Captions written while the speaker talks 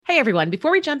everyone. Before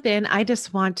we jump in, I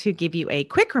just want to give you a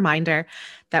quick reminder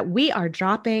that we are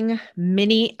dropping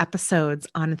mini episodes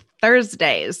on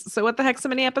Thursdays. So what the heck's a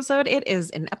mini episode? It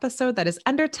is an episode that is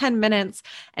under 10 minutes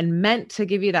and meant to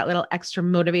give you that little extra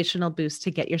motivational boost to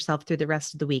get yourself through the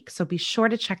rest of the week. So be sure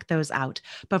to check those out.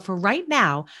 But for right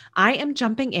now, I am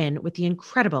jumping in with the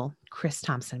incredible Chris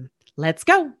Thomson. Let's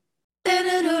go.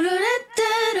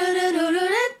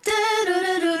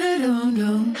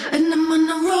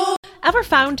 Ever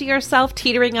found yourself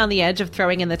teetering on the edge of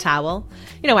throwing in the towel?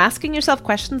 Asking yourself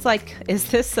questions like, is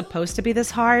this supposed to be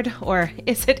this hard? Or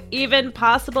is it even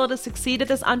possible to succeed at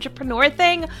this entrepreneur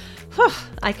thing? Whew,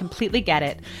 I completely get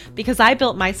it, because I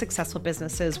built my successful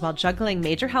businesses while juggling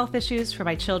major health issues for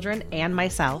my children and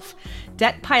myself,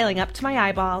 debt piling up to my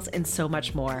eyeballs, and so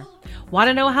much more. Want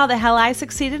to know how the hell I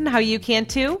succeeded and how you can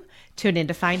too? Tune in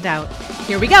to find out.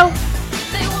 Here we go.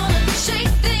 They want to shake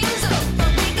things up,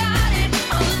 but we got it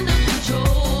under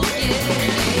control, yeah.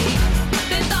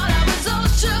 They thought I was all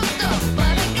shook up,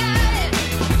 but I got it.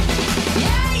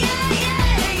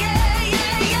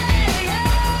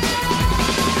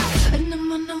 Yeah. And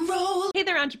I'm on a roll. Hey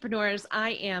there, entrepreneurs.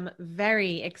 I am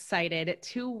very excited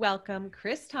to welcome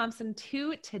Chris Thomson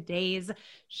to today's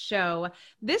show.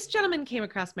 This gentleman came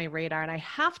across my radar, and I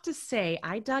have to say,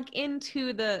 I dug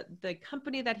into the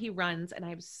company that he runs, and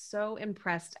I'm so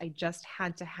impressed. I just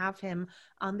had to have him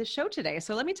on the show today.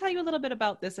 So let me tell you a little bit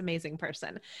about this amazing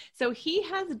person. So he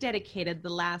has dedicated the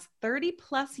last 30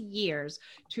 plus years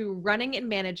to running and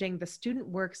managing the Student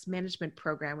Works Management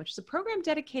Program, which is a program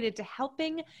dedicated to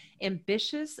helping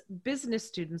ambitious business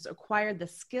students acquire the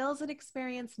skills and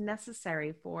experience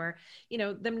necessary for,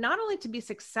 them not only to be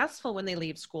successful when they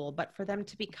leave school, but for them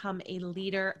to become a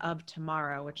leader of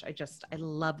tomorrow, which I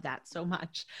love that so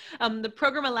much. The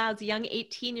program allows young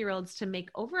 18-year-olds to make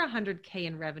over $100K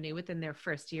in revenue within their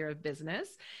first year of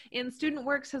business. And Student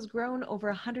Works has grown over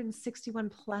 161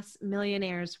 plus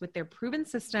millionaires with their proven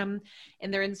system,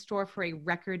 and they're in store for a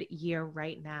record year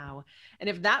right now. And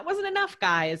if that wasn't enough,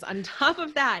 guys, on top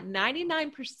of that,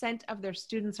 99% of their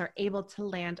students are able to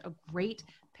land a great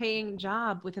paying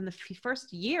job within the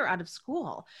first year out of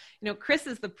school. Chris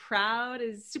is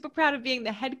super proud of being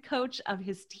the head coach of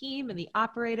his team and the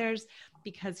operators,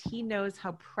 because he knows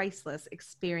how priceless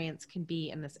experience can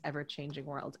be in this ever-changing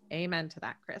world. Amen to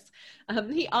that, Chris.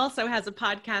 He also has a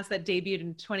podcast that debuted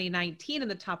in 2019 in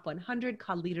the top 100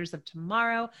 called Leaders of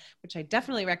Tomorrow, which I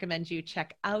definitely recommend you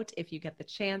check out if you get the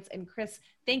chance. And Chris,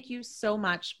 thank you so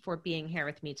much for being here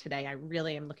with me today. I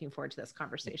really am looking forward to this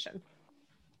conversation.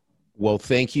 Well,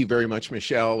 thank you very much,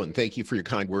 Michelle, and thank you for your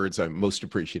kind words. I'm most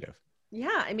appreciative.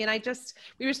 Yeah,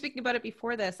 we were speaking about it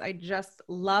before this. I just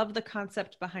love the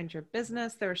concept behind your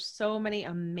business. There are so many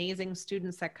amazing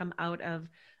students that come out of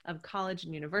college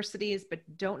and universities, but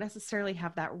don't necessarily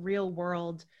have that real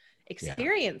world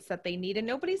experience that they need, and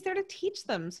nobody's there to teach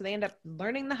them. So they end up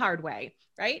learning the hard way,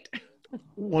 right?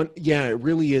 It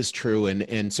really is true.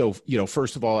 And so,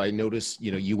 first of all, I noticed,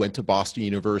 you went to Boston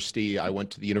University. I went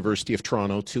to the University of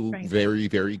Toronto, two very,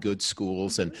 very good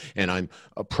schools, and I'm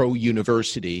a pro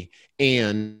university.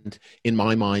 And in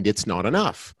my mind, it's not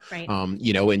enough. Right.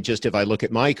 And just if I look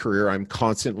at my career, I'm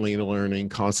constantly learning,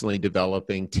 constantly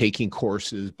developing, taking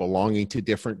courses, belonging to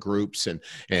different groups. And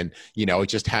I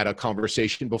just had a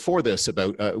conversation before this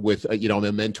about with I'm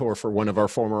a mentor for one of our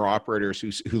former operators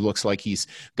who looks like he's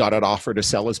got an offer to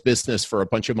sell his business for a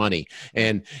bunch of money.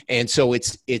 And so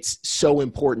it's so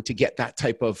important to get that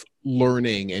type of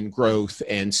learning and growth.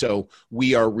 And so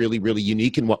we are really, really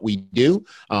unique in what we do.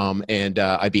 And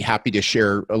I'd be happy to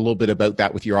share a little bit about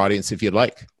that with your audience if you'd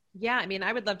like. Yeah,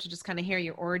 I would love to just kind of hear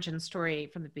your origin story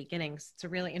from the beginning. It's a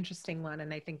really interesting one.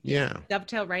 And I think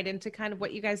dovetail right into kind of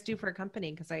what you guys do for a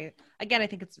company, because I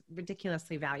think it's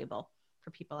ridiculously valuable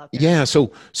for people out there. Yeah.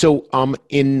 So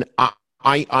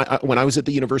I when I was at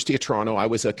the University of Toronto, I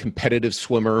was a competitive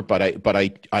swimmer, but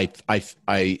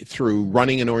I through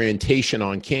running an orientation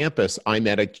on campus, I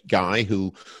met a guy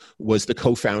who was the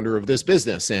co-founder of this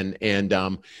business, and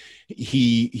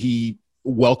he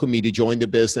welcomed me to join the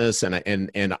business,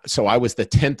 and so I was the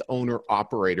 10th owner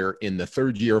operator in the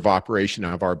third year of operation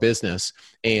of our business,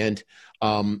 and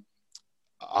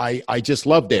I just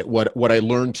loved it. What I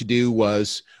learned to do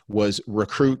was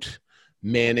recruit,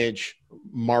 manage,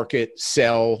 market,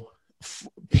 sell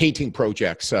painting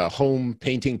projects, home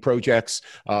painting projects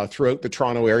throughout the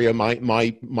Toronto area,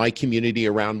 my community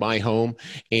around my home.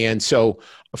 And so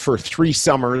for 3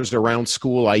 summers around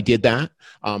school, I did that.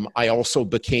 I also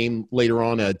became later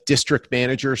on a district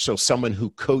manager, so someone who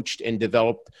coached and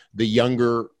developed the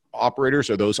younger operators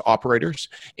or those operators.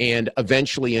 And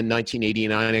eventually in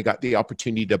 1989, I got the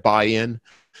opportunity to buy in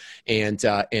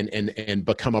and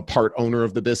become a part owner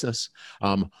of the business.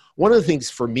 One of the things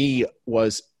for me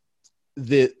was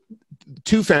the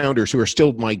two founders who are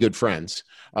still my good friends,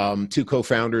 two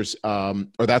co-founders, or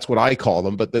that's what I call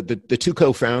them, but the two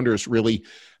co-founders really,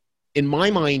 in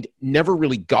my mind, never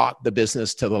really got the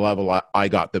business to the level I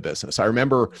got the business. I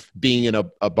remember being in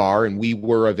a bar, and we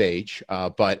were of age,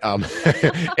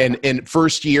 and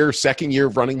first year, second year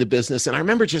of running the business. And I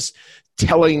remember just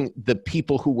telling the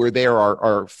people who were there,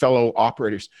 our fellow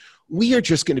operators, we are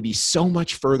just going to be so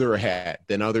much further ahead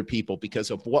than other people because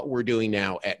of what we're doing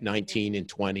now at 19 and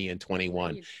 20 and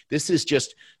 21. This is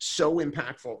just so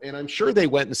impactful. And I'm sure they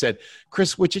went and said,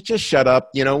 Chris, would you just shut up?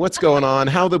 You know, what's going on?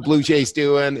 How the Blue Jays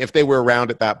doing? If they were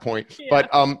around at that point. Yeah. But,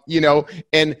 you know,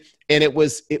 and it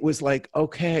was like,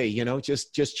 okay, you know,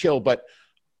 just chill. But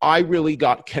I really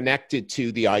got connected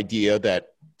to the idea that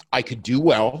I could do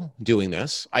well doing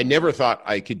this. I never thought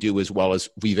I could do as well as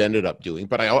we've ended up doing,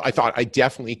 but I thought I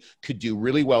definitely could do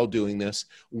really well doing this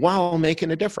while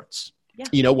making a difference. Yeah.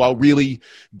 You know, while really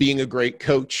being a great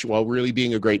coach, while really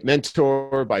being a great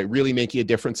mentor, by really making a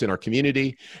difference in our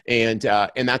community. And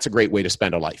that's a great way to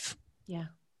spend a life. Yeah.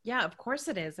 Yeah, of course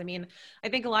it is. I mean, I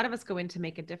think a lot of us go in to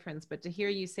make a difference, but to hear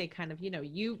you say kind of, you know,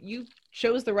 you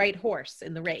chose the right horse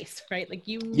in the race, right? Like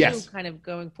you knew yes. kind of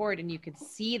going forward, and you could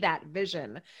see that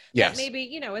vision. Yes. That maybe,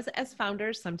 you know, as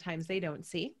founders, sometimes they don't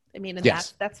see. I mean, and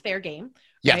yes. that's fair game.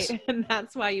 Yes. Right? And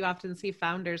that's why you often see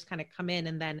founders kind of come in,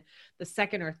 and then the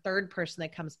second or third person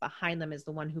that comes behind them is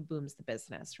the one who booms the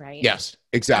business, right? Yes,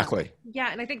 exactly.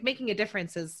 Yeah. And I think making a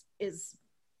difference is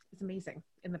amazing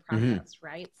in the process, mm-hmm.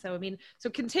 right? So, I mean, so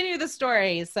continue the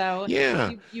story. So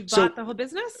yeah, you bought the whole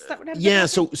business? Is that what happened? Yeah.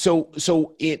 So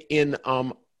in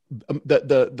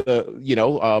you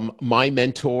know, my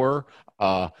mentor,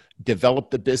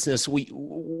 developed the business.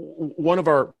 One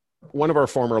of our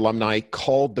former alumni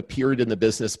called the period in the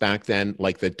business back then,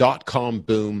 like the .com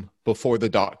boom before the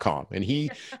 .com. And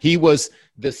he was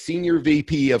the senior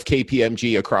VP of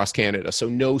KPMG across Canada. So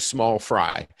no small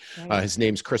fry. Right. His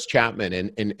name's Chris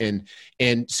Chapman.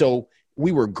 And so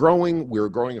we were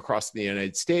growing across the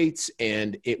United States,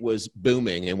 and it was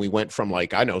booming. And we went from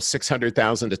like, I know,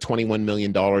 600,000 to $21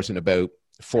 million in about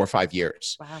 4 or 5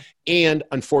 years. Wow. And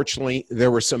unfortunately, there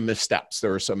were some missteps.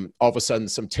 There were all of a sudden,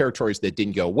 some territories that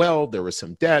didn't go well. There was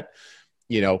some debt,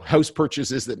 you know, house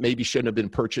purchases that maybe shouldn't have been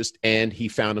purchased. And he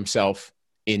found himself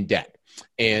in debt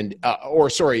and,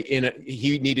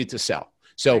 he needed to sell.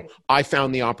 So right. I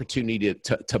found the opportunity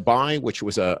to buy, which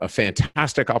was a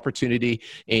fantastic opportunity.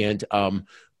 And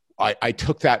I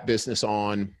took that business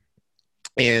on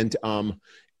and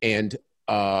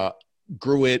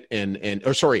grew it and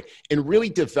really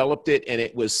developed it, and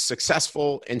it was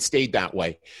successful and stayed that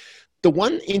way. The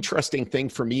one interesting thing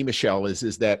for me, Michelle,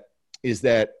 is that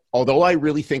although I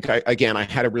really think I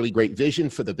had a really great vision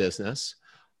for the business,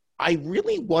 I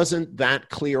really wasn't that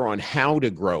clear on how to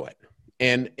grow it.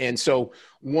 And so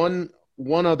one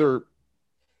other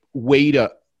way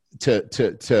to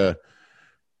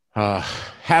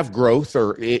have growth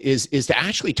is to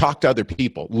actually talk to other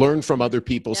people, learn from other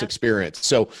people's experience.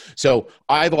 So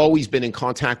I've always been in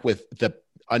contact with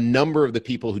a number of the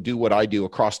people who do what I do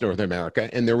across North America.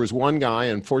 And there was one guy,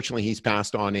 unfortunately, he's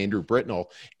passed on, Andrew Britnell,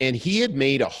 and he had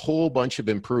made a whole bunch of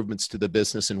improvements to the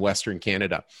business in Western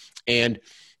Canada. And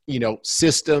you know,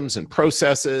 systems and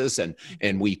processes, and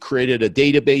we created a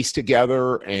database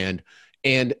together, and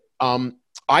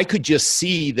I could just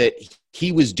see that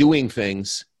he was doing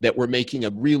things that were making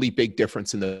a really big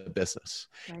difference in the business.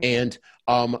 Right. And,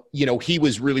 you know, he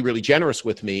was really, really generous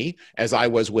with me, as I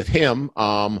was with him.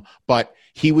 But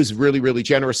he was really, really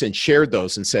generous and shared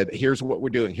those and said, here's what we're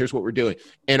doing. Here's what we're doing.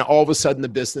 And all of a sudden the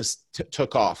business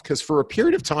took off, because for a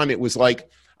period of time, it was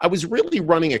like, I was really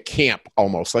running a camp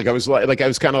almost. Like I was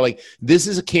kind of like, this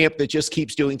is a camp that just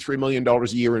keeps doing $3 million a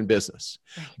year in business.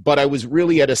 But I was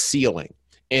really at a ceiling,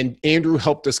 and Andrew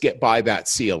helped us get by that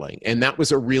ceiling. And that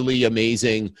was a really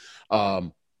amazing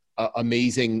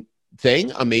amazing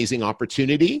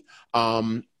opportunity,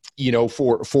 you know,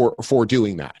 for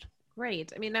doing that.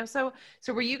 Great. I mean, now, so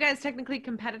were you guys technically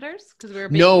competitors?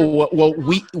 Because well,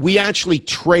 we actually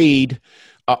trade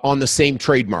on the same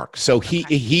trademark. So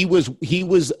he was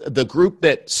the group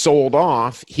that sold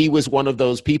off. He was one of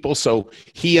those people. So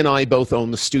he and I both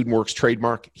own the StudentWorks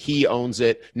trademark. He owns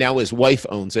it now. His wife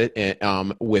owns it,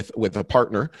 with a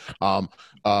partner,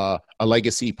 a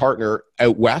legacy partner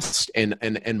out west,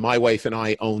 and my wife and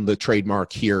I own the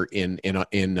trademark here in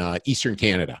Eastern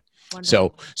Canada.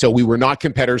 Wonderful. So we were not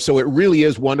competitors. So it really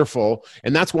is wonderful.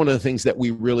 And that's one of the things that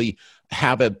we really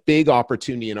have a big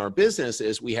opportunity in our business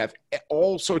is we have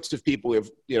all sorts of people. We have,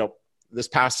 you know, this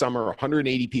past summer,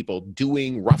 180 people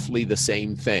doing roughly the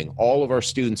same thing. All of our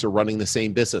students are running the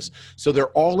same business. So they're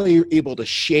all able to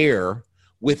share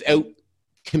without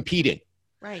competing.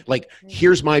 Right. Like,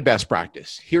 here's my best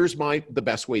practice. Here's the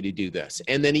best way to do this.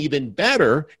 And then even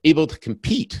better, able to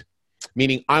compete,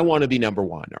 meaning I want to be number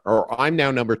 1, or I'm now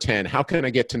number 10. How can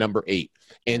I get to number 8?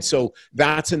 And so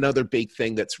that's another big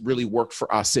thing that's really worked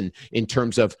for us in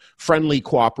terms of friendly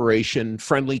cooperation,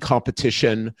 friendly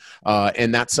competition.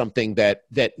 And that's something that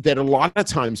a lot of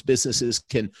times businesses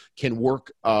can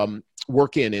work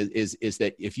in is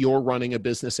that if you're running a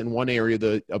business in one area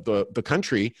of the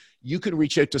country, you could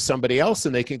reach out to somebody else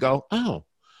and they can go, oh,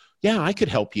 yeah, I could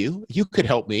help you. You could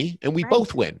help me. And we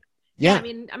both win. Yeah. I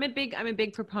mean, I'm a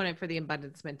big proponent for the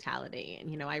abundance mentality.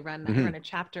 And, I run a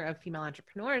chapter of female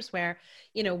entrepreneurs where,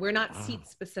 we're not seat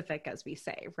specific, as we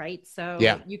say, right? So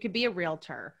you could be a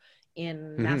realtor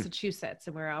in Massachusetts.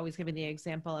 And we're always giving the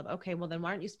example of, okay, well then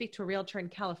why don't you speak to a realtor in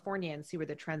California and see where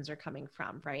the trends are coming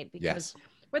from, right? Because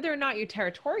whether or not you're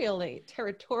territorially,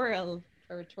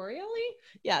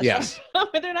 yes.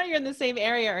 Whether or not you're in the same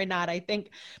area or not, I think,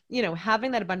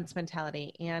 having that abundance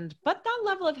mentality but that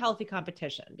level of healthy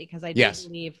competition, because I do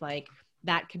believe like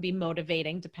that can be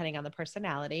motivating depending on the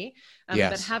personality.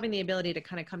 But having the ability to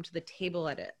kind of come to the table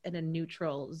in a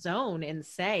neutral zone and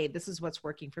say, this is what's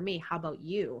working for me. How about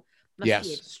you? Must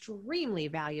be extremely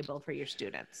valuable for your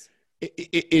students.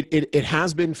 It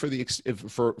has been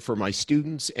for my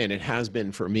students, and it has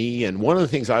been for me. And one of the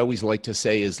things I always like to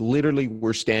say is literally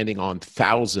we're standing on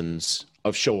thousands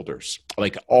of shoulders,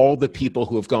 like all the people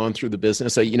who have gone through the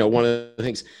business. One of the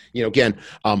things, again,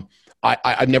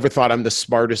 I've never thought I'm the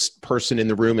smartest person in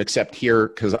the room except here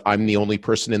because I'm the only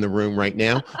person in the room right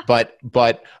now.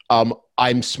 But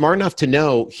I'm smart enough to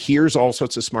know here's all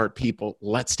sorts of smart people.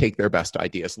 Let's take their best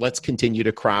ideas. Let's continue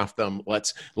to craft them.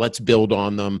 Let's build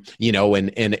on them.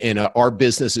 And our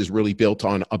business is really built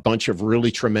on a bunch of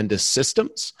really tremendous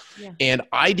systems. Yeah. And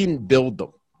I didn't build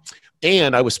them.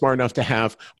 And I was smart enough to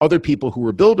have other people who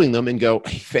were building them and go,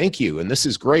 hey, thank you. And this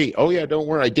is great. Oh yeah, don't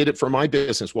worry. I did it for my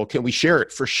business. Well, can we share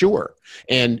it? For sure.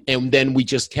 And then we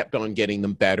just kept on getting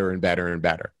them better and better and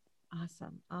better.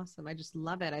 Awesome. I just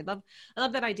love it. I love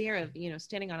that idea of,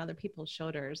 standing on other people's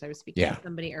shoulders. I was speaking to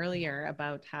somebody earlier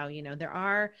about how, there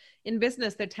are in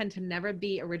business, there tend to never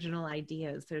be original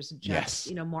ideas. There's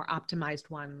just, more optimized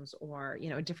ones or,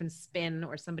 a different spin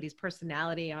or somebody's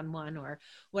personality on one or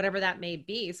whatever that may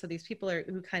be. So these people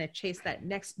who kind of chase that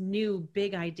next new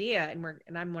big idea.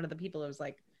 And I'm one of the people who was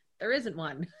like, there isn't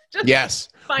one.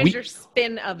 Just find your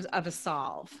spin of a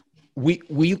solve. We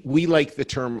like the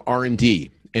term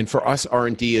R&D. And for us,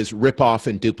 R&D is rip off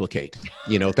and duplicate.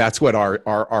 That's what our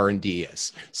R&D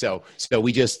is. So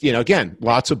we just, again,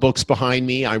 lots of books behind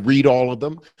me. I read all of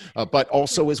them, but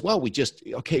also as well, we just,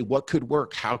 okay, what could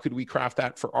work? How could we craft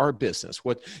that for our business?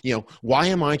 Why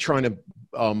am I trying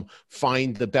to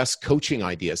find the best coaching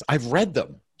ideas? I've read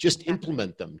them. Just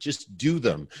implement them. Just do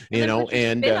them.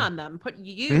 And spin on them. Put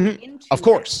you into of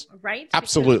course, them, right?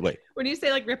 Absolutely. Because when you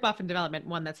say like rip off and development,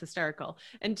 one, that's hysterical,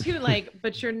 and two, like,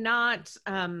 but you're not,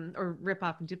 or rip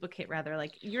off and duplicate rather,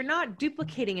 like you're not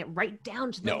duplicating it right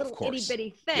down to the little itty bitty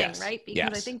thing, right?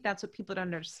 Because I think that's what people don't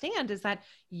understand is that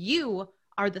you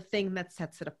are the thing that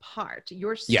sets it apart.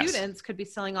 Your students could be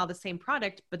selling all the same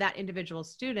product, but that individual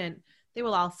student, they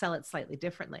will all sell it slightly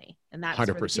differently. And that's 100%.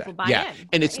 Where people buy in. And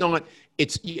right? It's not,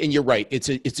 and you're right. It's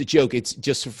a joke. It's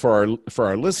just for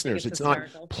our listeners. It's not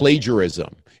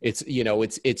plagiarism. It's,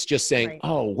 it's just saying,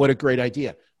 oh, what a great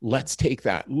idea. Let's take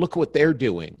that. Look what they're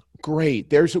doing. Great.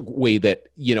 There's a way that,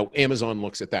 Amazon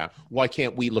looks at that. Why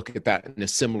can't we look at that in a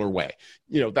similar way?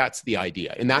 That's the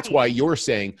idea. And that's why you're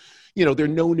saying, there are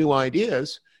no new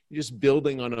ideas. You're just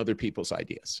building on other people's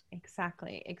ideas.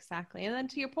 Exactly. And then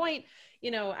to your point,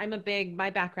 my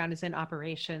background is in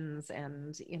operations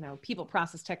and, people,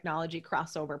 process, technology,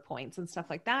 crossover points and stuff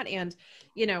like that. And,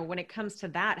 when it comes to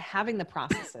that, having the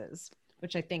processes,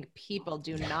 which I think people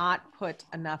do not put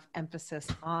enough emphasis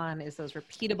on, is those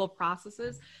repeatable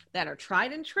processes that are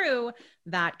tried and true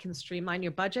that can streamline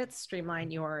your budgets,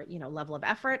 streamline your, level of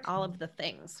effort, all of the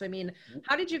things. So,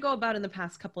 how did you go about in the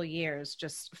past couple of years,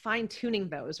 just fine tuning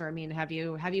those? Or, have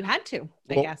you had to,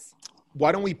 I guess?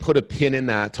 Why don't we put a pin in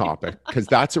that topic? Because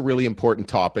that's a really important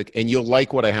topic and you'll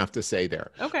like what I have to say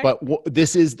there. Okay. But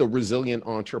this is the resilient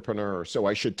entrepreneur. So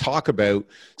I should talk about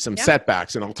some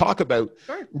setbacks, and I'll talk about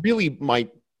really my,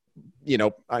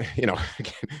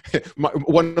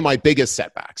 one of my biggest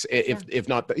setbacks, if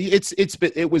not,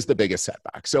 it was the biggest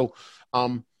setback. So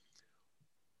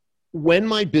when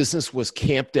my business was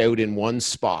camped out in one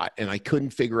spot and I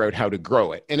couldn't figure out how to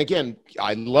grow it. And again,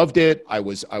 I loved it. I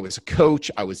was a coach.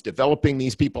 I was developing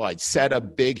these people. I'd set a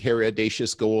big, hairy,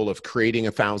 audacious goal of creating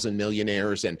 1,000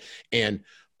 millionaires.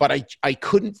 But I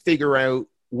couldn't figure out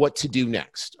what to do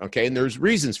next. Okay. And there's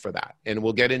reasons for that. And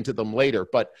we'll get into them later.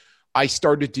 But I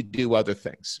started to do other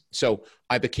things. So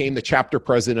I became the chapter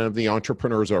president of the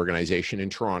Entrepreneurs Organization in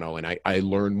Toronto, and I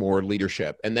learned more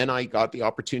leadership. And then I got the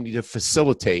opportunity to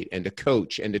facilitate and to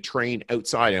coach and to train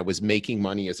outside. I was making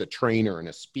money as a trainer and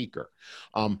a speaker.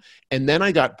 And then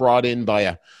I got brought in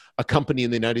by a company in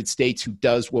the United States who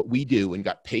does what we do and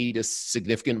got paid a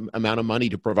significant amount of money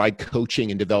to provide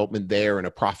coaching and development there in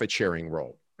a profit sharing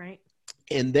role. Right.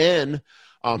 And then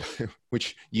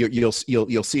which you'll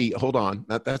see. Hold on,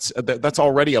 that's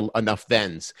already enough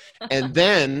thens. And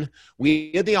then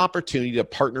we had the opportunity to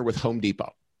partner with Home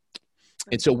Depot,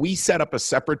 and so we set up a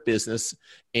separate business,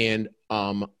 and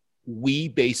we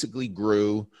basically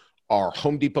grew our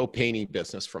Home Depot painting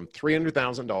business from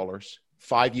 $300,000.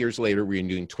 5 years later, we were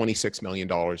doing $26 million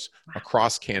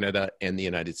across Canada and the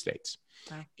United States.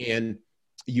 Wow. And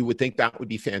you would think that would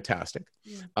be fantastic,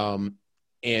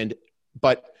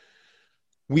 but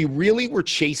we really were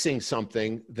chasing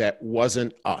something that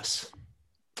wasn't us.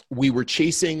 We were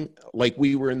chasing, like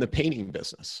we were in the painting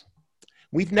business.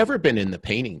 We've never been in the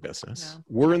painting business. No.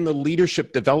 We're in the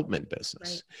leadership development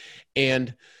business. Right.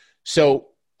 And so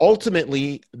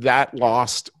ultimately that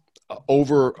lost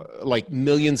over like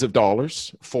millions of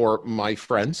dollars for my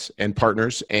friends and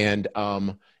partners. And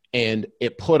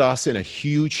it put us in a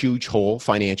huge hole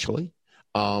financially.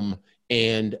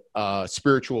 And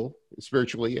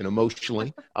spiritually and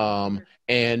emotionally,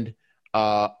 and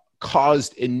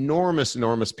caused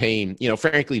enormous pain,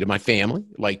 frankly, to my family,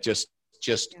 like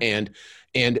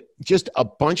and just a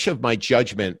bunch of my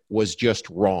judgment was just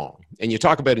wrong. And you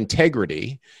talk about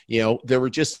integrity, there were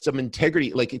just some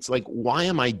integrity, like, it's like, why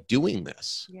am I doing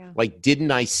this? Yeah. Like,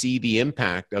 didn't I see the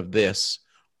impact of this,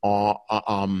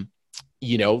 that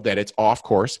it's off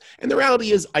course? And the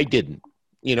reality is I didn't.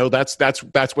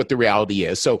 That's what the reality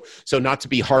is. So not to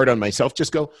be hard on myself,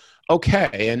 just go,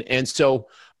 okay. And so,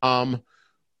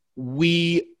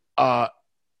 we,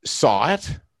 saw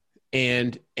it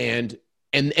and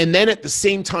then at the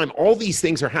same time, all these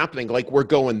things are happening. Like, we're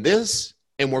going this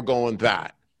and we're going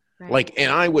that. Right. Like,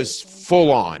 and I was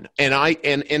full on, and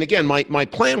again, my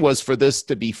plan was for this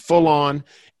to be full on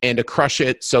and to crush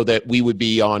it so that we would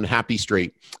be on Happy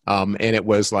Street. And it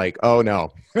was like, oh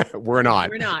no, we're not.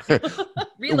 We're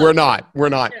not. We're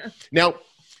not. Yeah.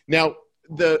 Now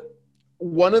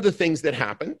one of the things that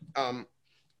happened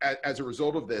as a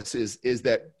result of this is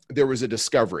that there was a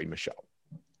discovery, Michelle.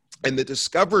 And the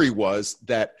discovery was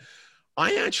that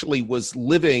I actually was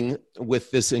living with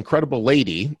this incredible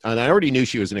lady, and I already knew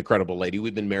she was an incredible lady.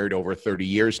 We've been married over 30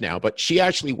 years now, but she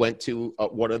actually went to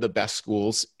one of the best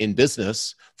schools in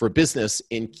business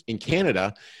in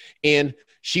Canada, and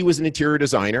she was an interior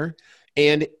designer.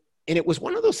 And it was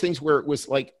one of those things where it was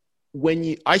like,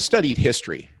 I studied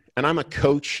history, and I'm a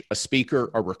coach, a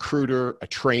speaker, a recruiter, a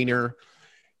trainer.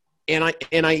 And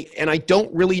I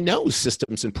don't really know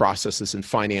systems and processes and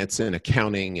finance and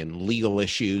accounting and legal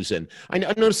issues. And I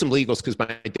know some legals because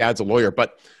my dad's a lawyer,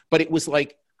 but it was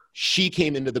like she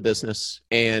came into the business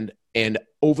and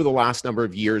over the last number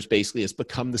of years basically has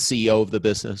become the CEO of the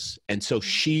business. And so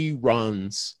she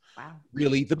runs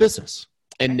really the business.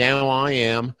 And now I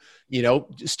am,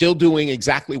 still doing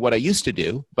exactly what I used to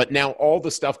do, but now all the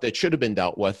stuff that should have been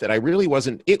dealt with that I really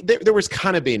wasn't, there was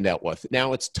kind of being dealt with.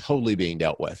 Now it's totally being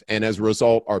dealt with. And as a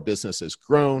result, our business has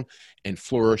grown and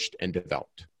flourished and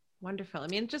developed. Wonderful. I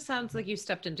mean, it just sounds like you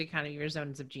stepped into kind of your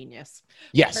zones of genius.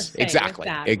 Yes, exactly.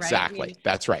 Exactly. Right? I mean,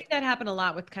 that's right. That happened a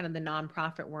lot with kind of the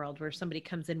nonprofit world where somebody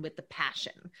comes in with the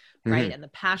passion, right? Mm-hmm. And the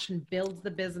passion builds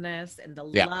the business, and the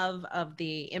love of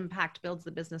the impact builds the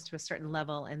business to a certain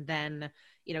level. And then,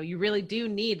 you really do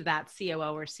need that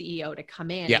COO or CEO to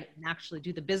come in and actually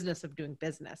do the business of doing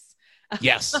business.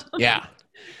 Yes. Yeah.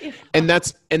 And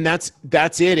that's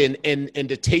it. And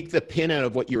to take the pin out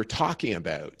of what you were talking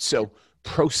about. So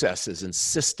processes and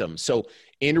systems. So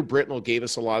Andrew Britnell gave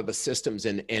us a lot of the systems,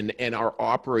 and our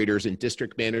operators and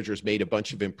district managers made a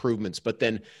bunch of improvements. But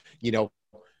then,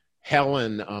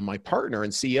 Helen, my partner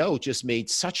and CEO, just made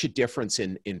such a difference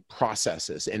in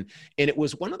processes. And it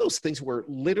was one of those things where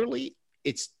literally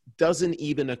it doesn't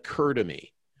even occur to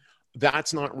me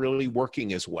that's not really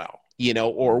working as well,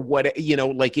 or what,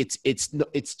 like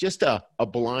it's just a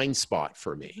blind spot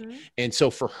for me. Mm-hmm. And so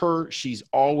for her, she's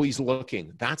always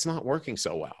looking, that's not working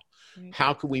so well. Right.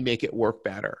 How can we make it work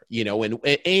better?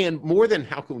 And more than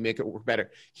how can we make it work better?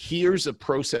 Here's a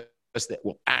process that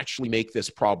will actually make this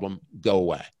problem go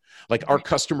away. Like our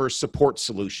customer support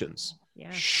solutions.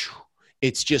 Yeah.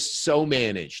 It's just so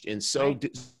managed and so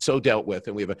dealt with.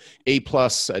 And we have a A+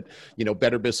 at,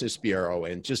 Better Business Bureau,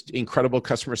 and just incredible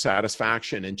customer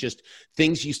satisfaction, and just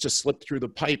things used to slip through the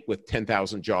pipe with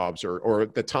 10,000 jobs or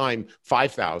at the time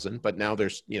 5,000, but now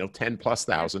there's, 10 plus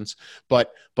thousands, and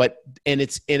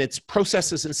it's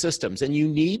processes and systems, and you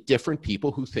need different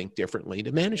people who think differently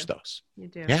to manage those. You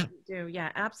do. Yeah. You do.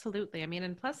 Yeah, absolutely. I mean,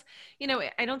 and plus,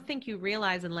 I don't think you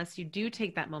realize, unless you do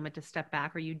take that moment to step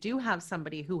back, or you do have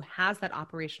somebody who has that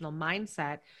operational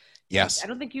mindset. Yes. I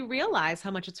don't think you realize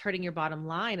how much it's hurting your bottom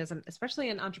line, especially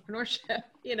in entrepreneurship,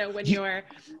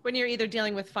 when you're either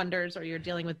dealing with funders, or you're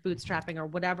dealing with bootstrapping, or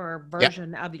whatever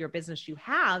version of your business you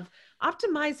have.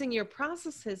 Optimizing your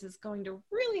processes is going to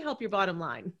really help your bottom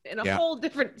line in a whole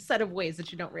different set of ways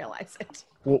that you don't realize it.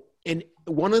 Well, and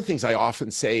one of the things I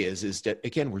often say is that,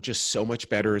 again, we're just so much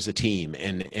better as a team.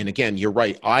 And again, you're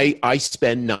right. I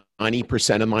spend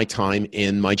 90% of my time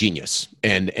in my genius,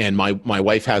 and my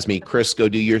wife has me, Chris, go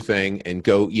do your thing, and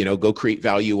go create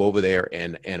value over there,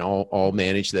 and I'll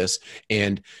manage this.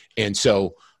 And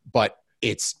so, but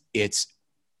it's,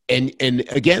 and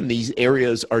again, these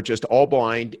areas are just all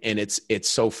blind. And it's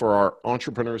so for our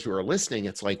entrepreneurs who are listening,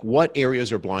 it's like, what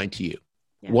areas are blind to you?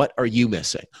 Yeah. What are you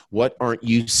missing? What aren't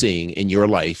you seeing in your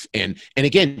life? And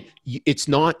again, it's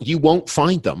not, you won't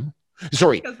find them.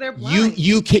 Sorry,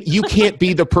 you can't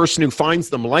be the person who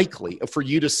finds them. Likely for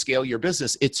you to scale your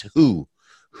business, it's who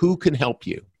can help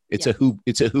you. It's a who,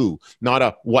 not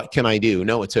a what can I do?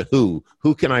 No, it's a who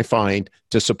can I find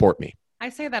to support me? I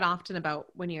say that often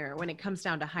about when it comes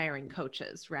down to hiring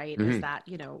coaches, right? Mm-hmm. Is that,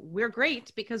 we're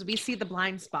great because we see the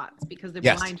blind spots, because they're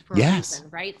blind for a reason,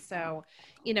 right? So,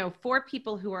 for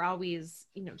people who are always,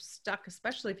 stuck,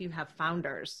 especially if you have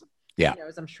founders,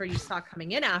 as I'm sure you saw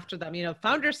coming in after them,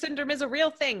 founder syndrome is a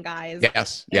real thing, guys.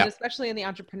 Yes. And especially in the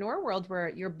entrepreneur world, where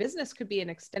your business could be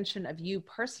an extension of you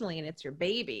personally, and it's your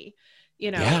baby.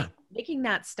 Making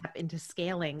that step into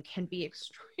scaling can be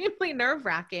extremely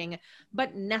nerve-wracking,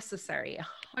 but necessary.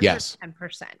 110%.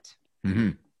 Mm-hmm.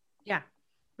 Yeah.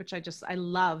 Which I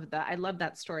love that. I love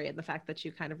that story, and the fact that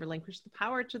you kind of relinquished the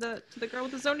power to the girl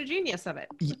with the zone of genius of it.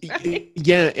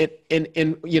 Yeah. And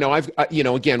I've,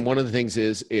 again, one of the things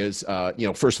is,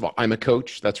 first of all, I'm a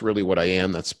coach. That's really what I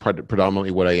am. That's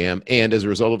predominantly what I am. And as a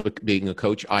result of being a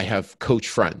coach, I have coach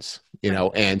friends,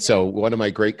 and so one of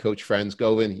my great coach friends,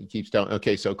 Govin, he keeps telling,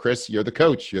 okay, so Chris, you're the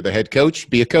coach, you're the head coach,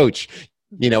 be a coach,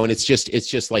 and it's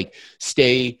just like,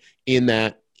 stay in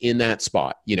that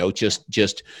spot, again,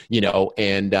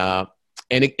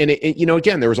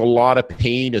 there was a lot of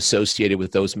pain associated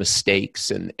with those mistakes.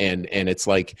 And it's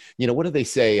like, what do they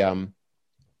say?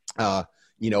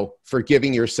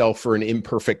 Forgiving yourself for an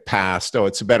imperfect past. Oh,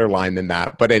 it's a better line than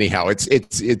that. But anyhow,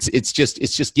 it's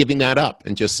just giving that up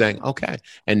and just saying, okay,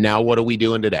 and now what are we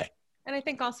doing today? And I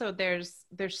think also there's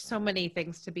so many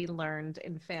things to be learned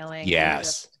in failing.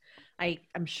 Yes.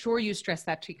 I'm sure you stress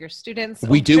that to your students.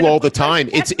 We do all the time.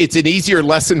 It's an easier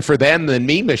lesson for them than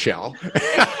me, Michelle. Because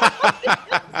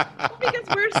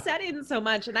we're set in so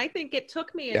much. And I think it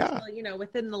took me until,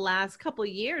 within the last couple of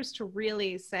years to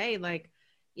really say, like,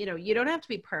 you don't have to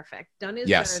be perfect. Done is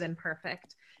better than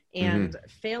perfect. And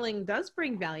failing does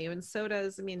bring value. And so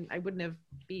does, I wouldn't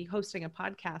be hosting a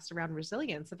podcast around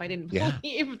resilience if I didn't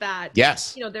believe that.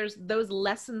 Yes. There's those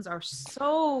lessons are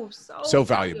so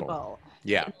valuable.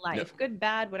 Yeah. In life, good,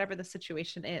 bad, whatever the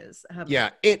situation is.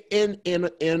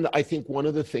 And I think one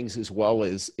of the things as well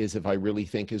is if I really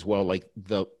think as well, like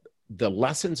the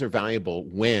lessons are valuable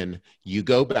when you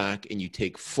go back and you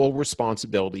take full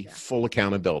responsibility, full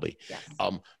accountability. Yes.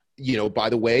 By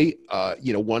the way,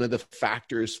 one of the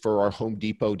factors for our Home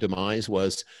Depot demise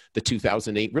was the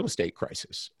 2008 real estate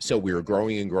crisis. So we were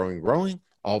growing and growing and growing.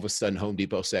 All of a sudden, Home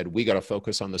Depot said, we got to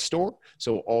focus on the store.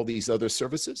 So all these other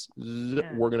services,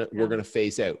 we're going to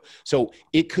phase out. So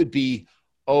it could be,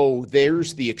 oh,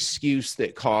 there's the excuse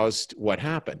that caused what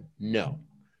happened. No.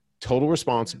 Total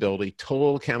responsibility,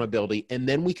 total accountability. And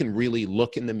then we can really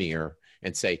look in the mirror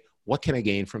and say, what can I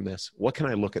gain from this? What can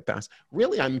I look at this?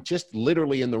 Really, I'm just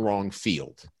literally in the wrong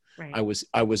field. Right. I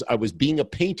was being a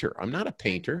painter. I'm not a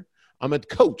painter. I'm a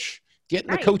coach. Get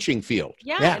in the coaching field.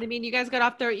 Yeah. And you guys got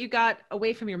off there. You got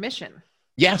away from your mission.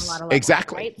 Yes, levels,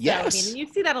 exactly. Right? Yes. So, you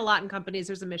see that a lot in companies.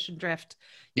 There's a mission drift.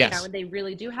 Yes. And they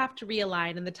really do have to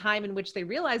realign. And the time in which they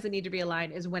realize they need to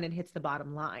realign is when it hits the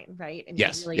bottom line. Right. And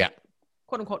yes. You really,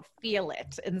 quote unquote, feel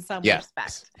it in some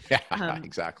respect. Yeah,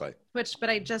 exactly. But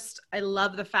I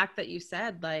love the fact that you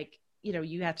said, like,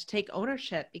 you have to take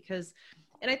ownership, because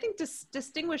And I think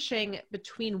distinguishing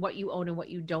between what you own and what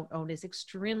you don't own is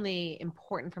extremely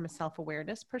important from a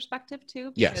self-awareness perspective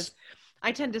too. Yes. Because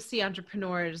I tend to see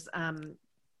entrepreneurs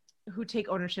who take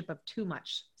ownership of too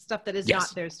much stuff that is Yes.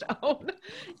 not theirs to own.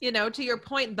 You know, to your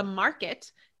point, the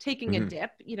market taking a Mhm.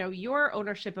 dip, you know, your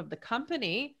ownership of the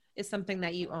company is something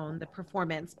that you own, the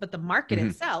performance, but the market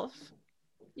Mhm. itself,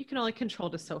 you can only control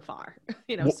to so far,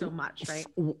 you know, Well, so much, right?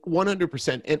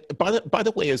 100%. And by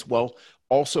the way, as well,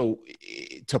 also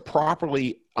to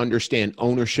properly understand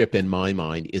ownership in my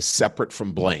mind is separate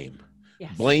from blame.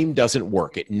 Yes. Blame doesn't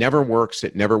work. It never works.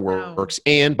 It never No. works.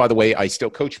 And by the way, I still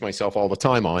coach myself all the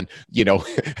time on, you know,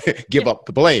 give up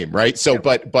the blame, right? So,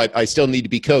 but I still need to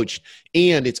be coached.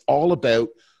 And it's all about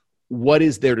what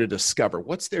is there to discover,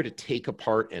 what's there to take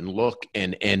apart and look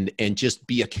and just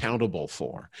be accountable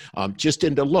for, just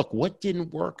into look, what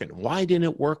didn't work and why didn't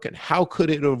it work and how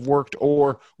could it have worked,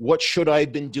 or what should I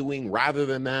have been doing rather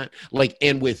than that, like,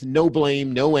 and with no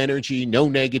blame, no energy, no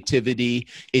negativity.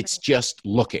 It's just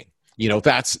looking, you know,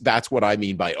 that's what I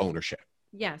mean by ownership.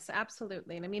 Yes,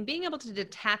 absolutely. And I mean, being able to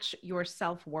detach your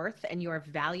self-worth and your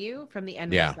value from the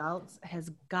end Yeah. results has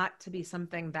got to be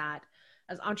something that,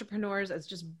 as entrepreneurs, as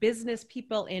just business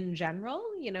people in general,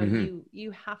 you know, Mhm.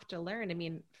 you have to learn. I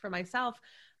mean, for myself,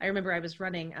 I remember I was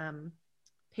running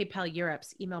PayPal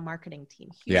Europe's email marketing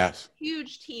team. Yes.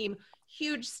 Huge team,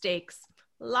 huge stakes,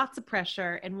 lots of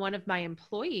pressure. And one of my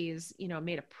employees, you know,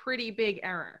 made a pretty big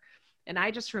error. And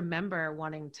I just remember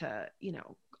wanting to, you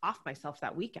know, off myself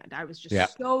that weekend. I was just Yeah.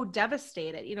 so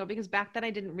devastated, you know, because back then I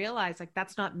didn't realize like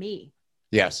that's not me.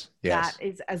 Yes. That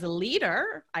is, as a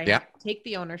leader, I Yeah. have to take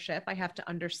the ownership. I have to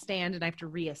understand and I have to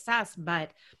reassess,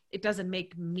 but it doesn't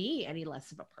make me any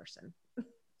less of a person.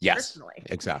 Yes, Personally,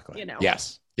 exactly. you know?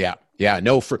 Yes. Yeah. Yeah.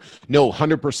 No,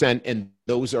 100%. And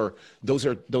those are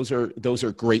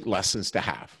great lessons to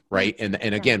have. Right. And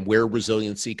again, where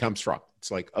resiliency comes from,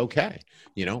 it's like, okay,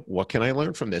 you know, what can I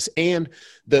learn from this? And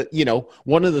you know,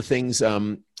 one of the things,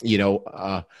 you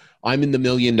know, I'm in the $1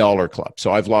 million club.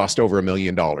 So I've lost over $1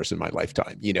 million in my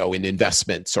lifetime, you know, in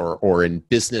investments or in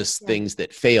business things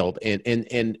that failed.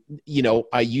 And, you know,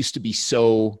 I used to be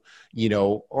so, you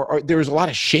know, or there was a lot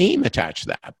of shame attached to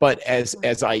that. But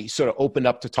as I sort of opened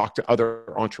up to talk to other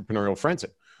entrepreneurial friends,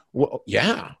 well,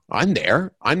 yeah, I'm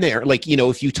there. Like, you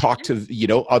know, if you talk to, you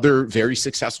know, other very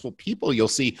successful people, you'll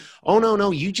see, oh,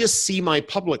 no, you just see my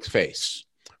public face.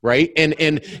 Right.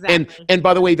 And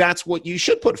by the way, that's what you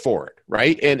should put forward.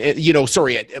 Right. And you know,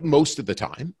 sorry, most of the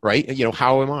time. Right. You know,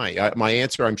 how am I? My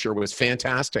answer, I'm sure, was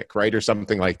fantastic. Right. Or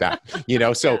something like that, you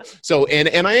know, so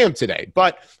and I am today.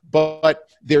 But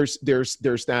there's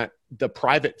that the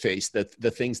private face, the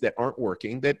things that aren't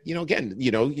working that, you know, again,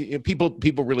 you know,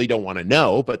 people really don't want to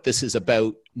know. But this is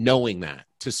about knowing that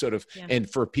to sort of and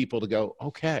for people to go,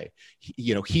 OK,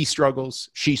 you know, he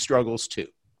struggles, she struggles, too.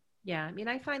 Yeah. I mean,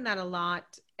 I find that a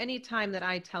lot. Anytime that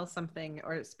I tell something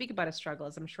or speak about a struggle,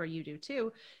 as I'm sure you do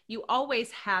too, you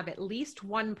always have at least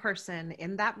one person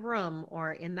in that room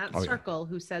or in that circle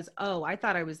who says, oh, I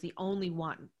thought I was the only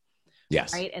one.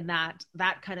 Yes. Right. And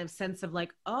that kind of sense of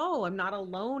like, oh, I'm not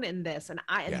alone in this. And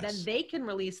then they can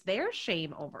release their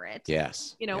shame over it.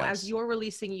 Yes. You know, as you're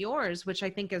releasing yours, which I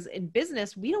think is in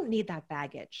business, we don't need that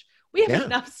baggage. We have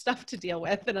enough stuff to deal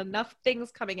with and enough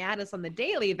things coming at us on the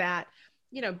daily that,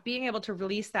 you know, being able to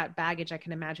release that baggage, I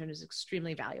can imagine, is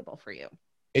extremely valuable for you.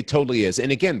 It totally is. And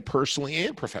again, personally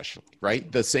and professionally, right?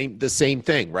 The same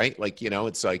thing, right? Like, you know,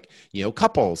 it's like, you know,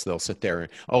 couples, they'll sit there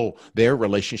and, oh, their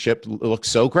relationship looks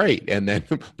so great. And then,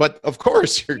 but of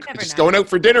course you're just going out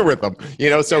for dinner with them, you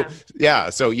know? So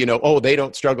So, you know, oh, they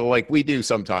don't struggle like we do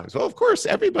sometimes. Well, of course,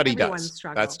 everybody does.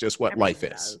 Struggles. That's just what life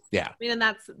is. Yeah. I mean,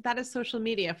 and that is social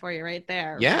media for you right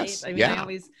there. Yes. Right? I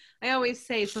mean, I always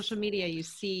say social media, you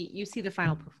see the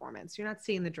final performance. You're not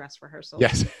seeing the dress rehearsal.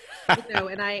 Yes. You know,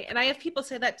 and I have people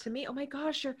say that to me, oh my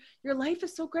gosh, your life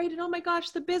is so great. And oh my gosh,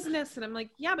 the business. And I'm like,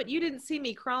 yeah, but you didn't see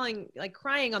me crying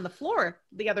on the floor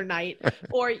the other night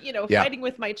or, you know, fighting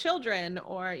with my children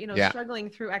or, you know, struggling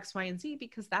through X, Y, and Z,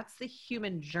 because that's the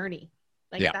human journey.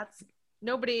 Like that's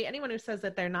anyone who says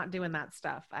that they're not doing that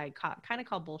stuff, I kind of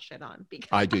call bullshit on. Because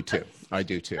I do too.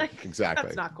 Like, exactly.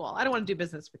 That's not cool. I don't want to do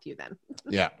business with you then.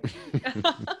 Yeah.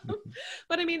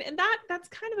 But I mean, and that's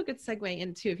kind of a good segue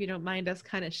into, if you don't mind us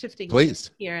kind of shifting Please.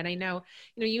 Here. And I know,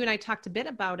 you know, you and I talked a bit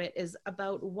about it, is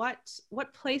about what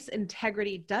place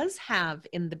integrity does have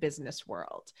in the business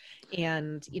world.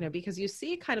 And, you know, because you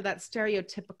see kind of that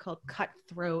stereotypical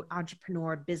cutthroat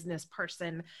entrepreneur business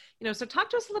person, you know, so talk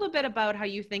to us a little bit about how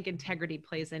you think integrity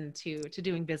plays into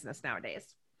doing business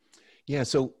nowadays. Yeah.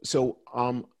 So,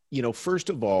 you know, first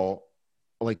of all,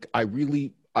 like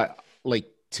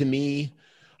to me,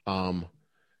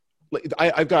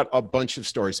 I've got a bunch of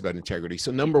stories about integrity.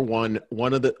 So number one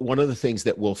of the things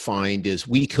that we'll find is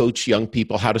we coach young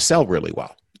people how to sell really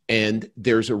well. And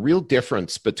there's a real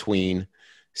difference between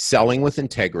selling with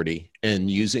integrity and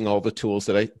using all the tools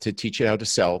to teach you how to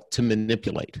sell to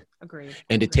manipulate. Agreed.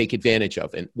 And to take advantage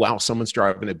of. And wow, someone's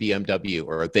driving a BMW,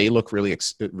 or they look really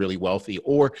wealthy,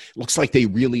 or it looks like they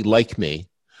really like me.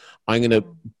 I'm going to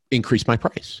increase my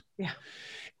price. Yeah.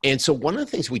 And so one of the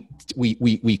things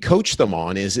we coach them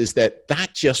on is that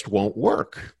just won't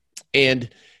work. And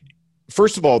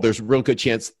first of all, there's a real good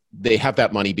chance they have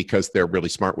that money because they're really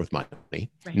smart with money. Right.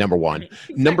 Number one. Right.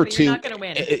 Exactly. Number two, you're not gonna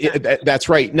win. Exactly. That's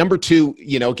right. Number two,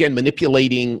 again,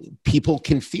 manipulating people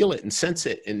can feel it and sense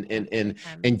it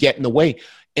and get in the way.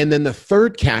 And then the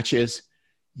third catch is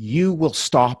you will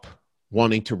stop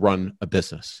wanting to run a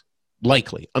business,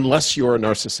 likely, unless you're a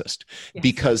narcissist, yes.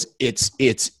 Because it's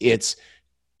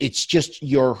just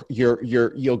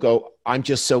you'll go, I'm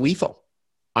just so evil.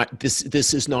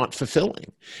 This is not fulfilling.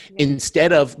 Yeah.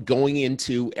 Instead of going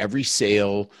into every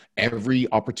sale, every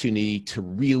opportunity to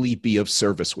really be of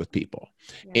service with people.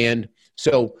 Yeah. And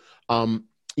so,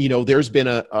 there's been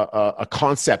a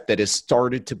concept that has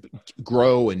started to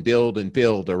grow and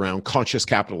build around conscious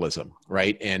capitalism,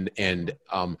 right? And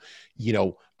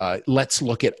let's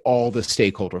look at all the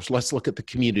stakeholders. Let's look at the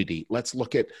community. Let's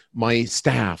look at my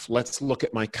staff. Let's look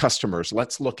at my customers.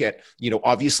 Let's look at,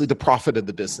 obviously the profit of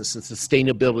the business and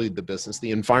sustainability of the business,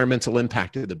 the environmental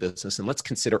impact of the business. And let's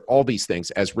consider all these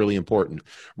things as really important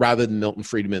rather than Milton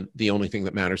Friedman. The only thing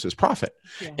that matters is profit.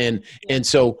 Yeah. And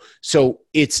so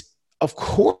it's, of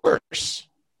course,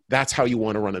 that's how you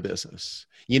want to run a business,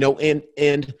 it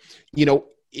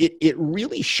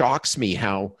really shocks me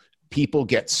how people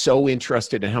get so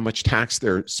interested in how much tax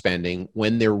they're spending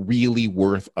when they're really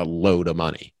worth a load of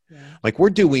money. Yeah. Like, we're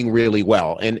doing really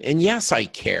well. And yes, I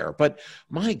care, but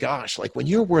my gosh, like when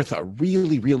you're worth a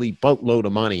really, really boatload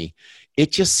of money,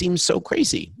 it just seems so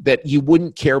crazy that you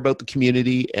wouldn't care about the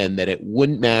community and that it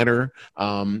wouldn't matter.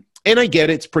 And I get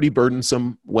it's pretty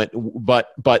burdensome,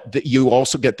 but you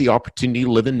also get the opportunity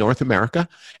to live in North America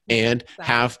and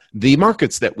have the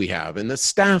markets that we have, and the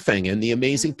staffing, and the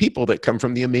amazing people that come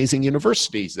from the amazing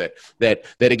universities that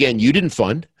again you didn't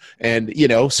fund, and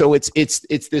so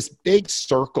it's this big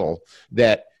circle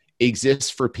that exists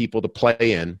for people to play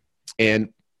in,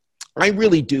 and I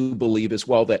really do believe as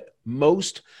well that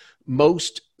most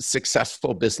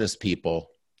successful business people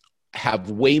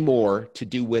have way more to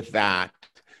do with that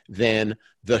than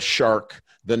the shark,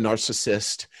 the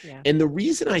narcissist. Yeah. And the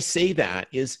reason I say that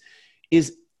is,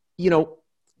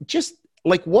 just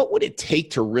like, what would it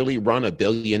take to really run $1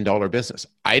 billion business?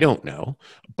 I don't know,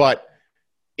 but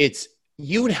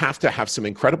you would have to have some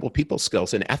incredible people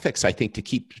skills and ethics, I think, to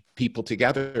keep people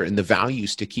together, and the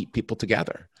values to keep people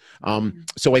together.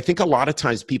 So I think a lot of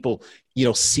times people,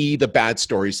 see the bad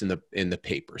stories in the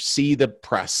paper, see the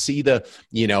press, see the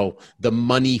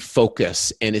money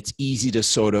focus, and it's easy to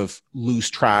sort of lose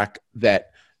track I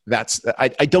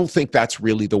don't think that's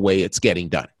really the way it's getting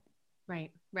done.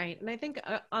 Right. And I think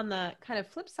on the kind of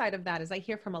flip side of that is I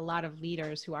hear from a lot of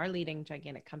leaders who are leading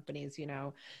gigantic companies,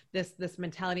 this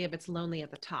mentality of it's lonely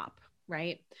at the top,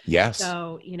 right? Yes.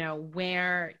 So,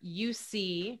 where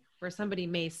somebody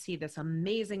may see this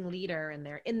amazing leader and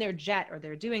they're in their jet, or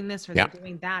they're doing this, or they're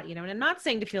doing that, and I'm not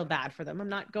saying to feel bad for them. I'm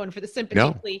not going for the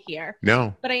sympathy plea here.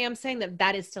 No. But I am saying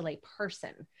that is still a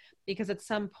person, because at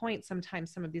some point,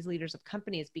 sometimes some of these leaders of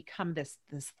companies become this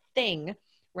thing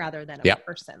rather than a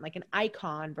person, like an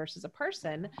icon versus a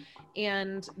person.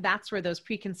 And that's where those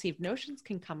preconceived notions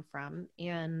can come from.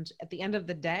 And at the end of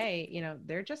the day,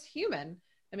 they're just human.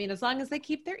 I mean, as long as they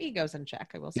keep their egos in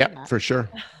check, I will say that. Yeah, for sure.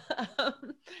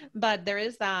 But there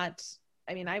is that.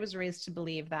 I mean, I was raised to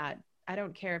believe that I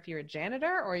don't care if you're a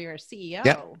janitor or you're a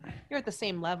CEO, you're at the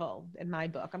same level in my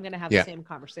book. I'm going to have the same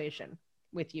conversation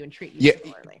with you and treat you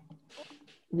similarly.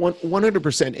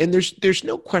 100%. And there's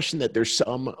no question that there's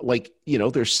some,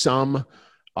 there's some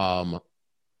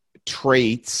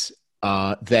traits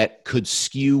that could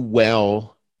skew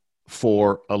well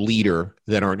for a leader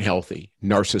that aren't healthy.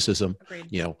 Narcissism,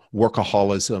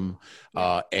 workaholism,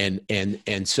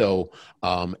 and so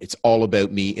it's all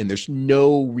about me, and there's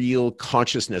no real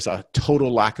consciousness, a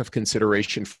total lack of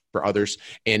consideration for others,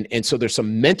 and so there's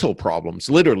some mental problems,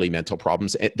 literally mental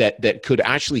problems that could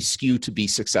actually skew to be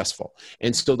successful,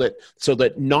 and so that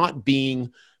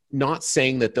not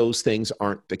saying that those things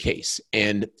aren't the case,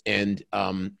 and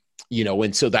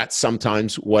so that's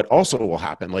sometimes what also will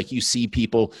happen. Like, you see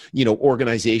people,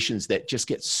 organizations that just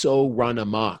get so run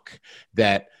amok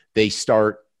that they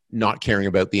start not caring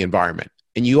about the environment.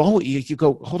 And you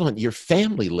go, hold on, your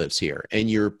family lives here and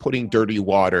you're putting dirty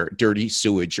water, dirty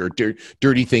sewage, or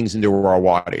dirty things into our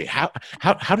water.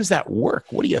 How does that work?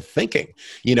 What are you thinking?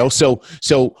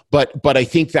 But I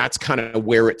think that's kind of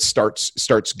where it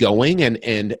starts going.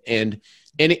 And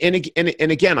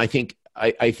again, I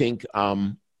think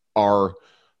our,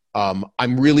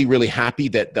 I'm really, really happy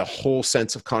that the whole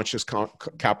sense of conscious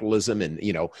capitalism, and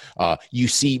you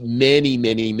see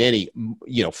many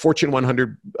Fortune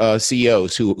 100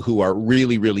 CEOs who are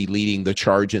really, really leading the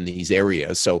charge in these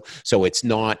areas. So it's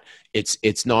not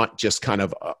just kind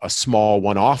of a small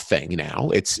one-off thing now.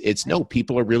 It's no,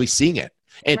 people are really seeing it,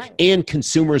 and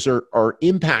consumers are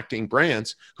impacting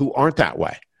brands who aren't that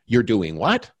way. You're doing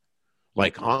what?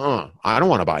 Like, I don't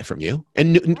want to buy from you.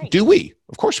 And do we?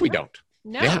 Of course we don't.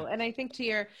 No. Yeah. And I think to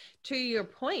your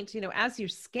point, as you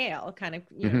scale, kind of,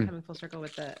 coming full circle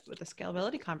with the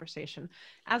scalability conversation,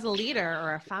 as a leader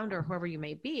or a founder, whoever you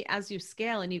may be, as you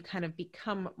scale and you kind of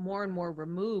become more and more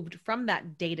removed from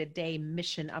that day-to-day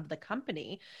mission of the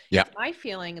company, it's my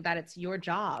feeling that it's your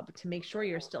job to make sure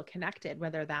you're still connected,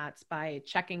 whether that's by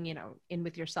checking, in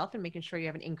with yourself and making sure you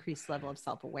have an increased level of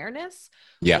self-awareness,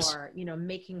 or,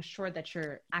 making sure that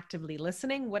you're actively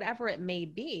listening, whatever it may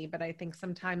be. But I think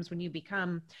sometimes when you become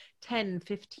 10,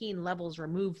 15 levels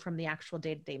removed from the actual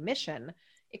day-to-day mission,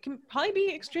 it can probably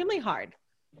be extremely hard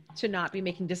to not be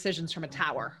making decisions from a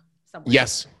tower somewhere.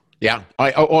 Yes. Yeah.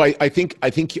 I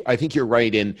think you're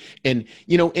right. And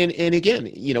again,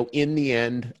 in the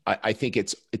end, I think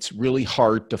it's really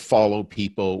hard to follow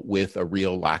people with a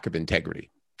real lack of integrity.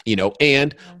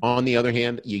 And on the other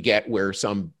hand, you get where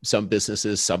some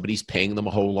businesses, somebody's paying them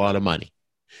a whole lot of money.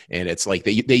 And it's like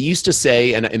they used to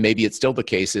say, and maybe it's still the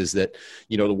case, is that,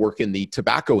 to work in the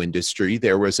tobacco industry,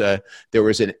 that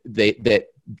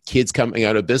kids coming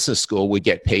out of business school would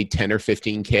get paid 10 or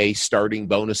 15K starting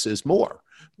bonuses more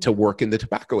to work in the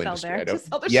tobacco industry.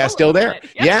 Still there.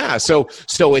 Yeah. So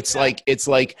it's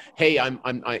like, hey,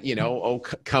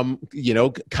 come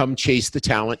chase the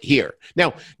talent here.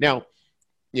 Now,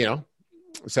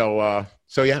 so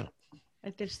yeah. I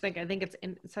think it's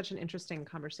such an interesting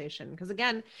conversation, because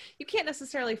again, you can't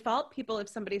necessarily fault people if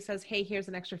somebody says, hey, here's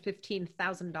an extra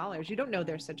 $15,000. You don't know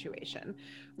their situation,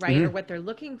 right? Or what they're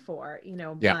looking for,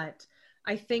 but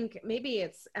I think maybe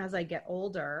it's as I get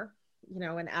older,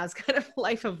 and as kind of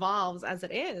life evolves as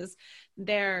it is,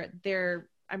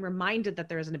 I'm reminded that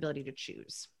there is an ability to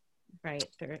choose, right?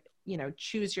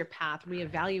 Choose your path,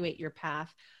 reevaluate your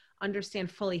path, understand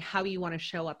fully how you want to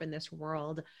show up in this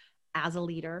world as a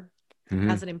leader,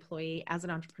 as an employee, as an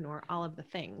entrepreneur, all of the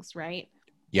things, right?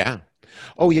 Yeah.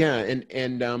 Oh yeah. And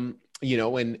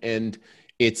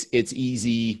it's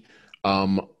easy,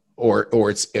 or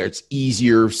it's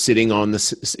easier sitting on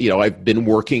this, I've been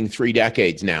working 3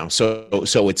 decades now. So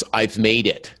I've made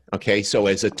it. Okay. So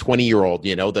as a 20-year-old,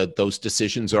 those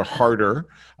decisions are harder,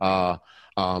 but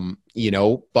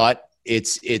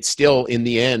it's still, in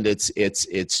the end,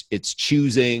 it's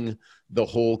choosing the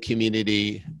whole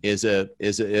community is a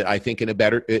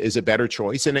better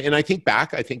choice. And I think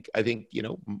back, I think,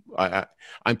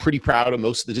 I'm pretty proud of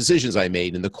most of the decisions I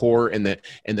made, and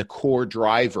the core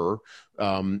driver,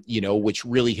 which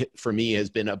really for me has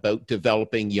been about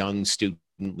developing young student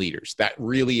leaders. That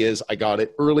really is, I got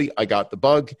it early, I got the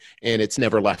bug, and it's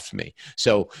never left me.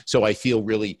 So I feel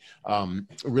really,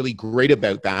 really great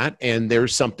about that. And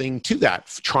there's something to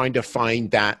that, trying to find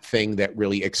that thing that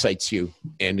really excites you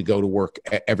and to go to work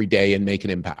every day and make an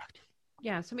impact.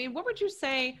 Yeah. So, what would you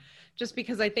say, just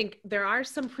because I think there are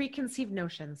some preconceived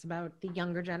notions about the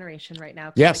younger generation right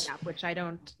now, which I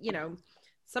don't,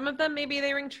 some of them, maybe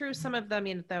they ring true. Some of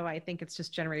them, though, I think it's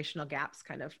just generational gaps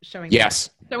kind of showing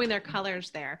their colors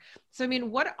there. So,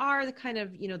 what are the kind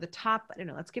of, the top, I don't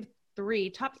know, let's give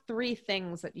top three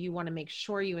things that you want to make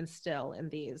sure you instill in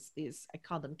these, I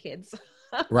call them kids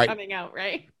coming out,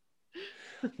 right?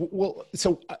 Well,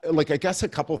 so I guess a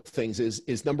couple of things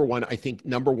is number one, I think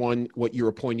what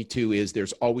you're pointing to is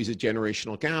there's always a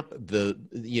generational gap.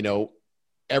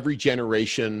 Every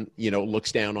generation,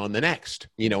 looks down on the next,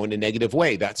 in a negative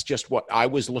way. That's just what I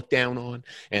was looked down on.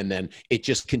 And then it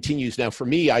just continues. Now, for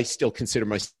me, I still consider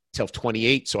myself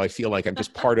 28. So I feel like I'm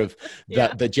just part of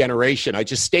the generation. I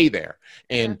just stay there.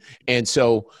 And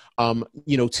so,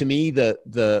 to me,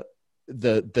 the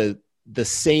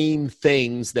same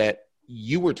things that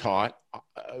you were taught,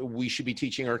 we should be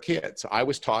teaching our kids. I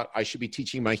was taught I should be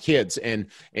teaching my kids. And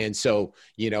so,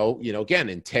 again,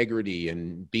 integrity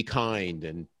and be kind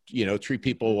and, treat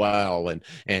people well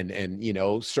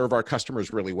and serve our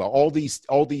customers really well. All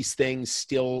these things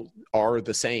still are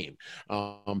the same.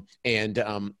 I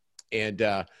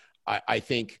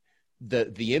think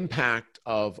the impact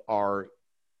of our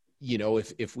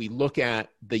if we look at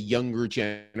the younger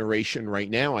generation right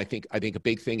now, I think a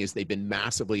big thing is they've been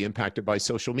massively impacted by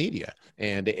social media,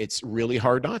 and it's really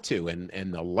hard not to.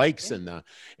 And the likes and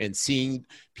seeing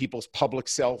people's public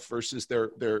self versus their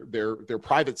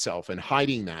private self, and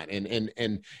hiding that,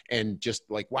 and just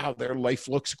like, wow, their life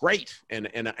looks great, and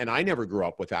I never grew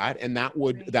up with that, and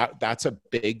that's a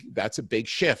big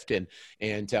shift, and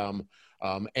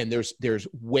there's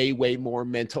way more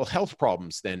mental health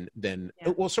problems than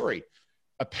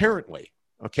apparently.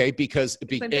 Okay, because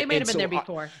they might have been there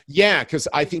before. Yeah, because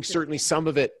I think certainly some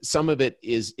of it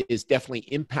is definitely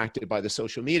impacted by the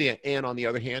social media, and on the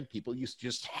other hand, people used to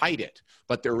just hide it.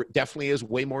 But there definitely is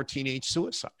way more teenage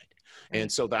suicide,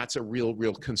 and so that's a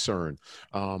real concern.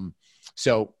 And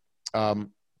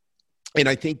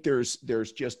I think there's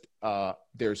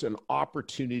an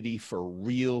opportunity for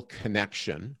real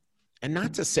connection, and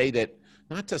not to say that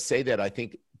I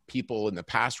think people in the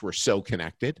past were so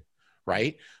connected,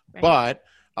 right? But,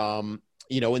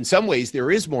 in some ways there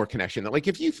is more connection. Like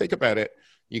if you think about it,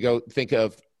 think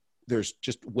of, there's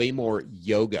just way more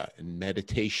yoga and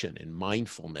meditation and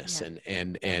mindfulness and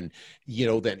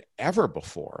than ever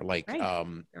before. Like,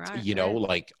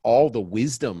 like all the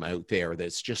wisdom out there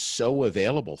that's just so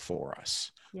available for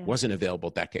us wasn't available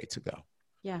decades ago.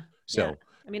 Yeah. So,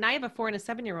 I mean, I have a 4 and a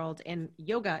 7-year-old, and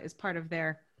yoga is part of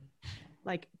their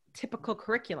like typical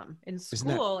curriculum in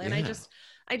school. And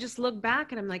I just look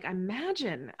back and I'm like,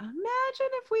 imagine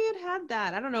if we had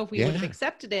that. I don't know if we would have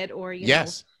accepted it, or,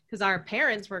 because our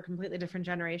parents were a completely different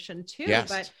generation too.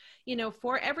 But,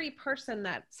 for every person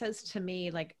that says to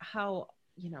me, like, how,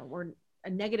 we're a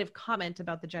negative comment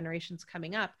about the generations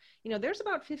coming up, there's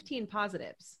about 15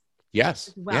 positives.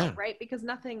 Yes. Well, right. Because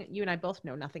nothing, you and I both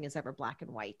know, nothing is ever black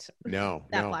and white. No.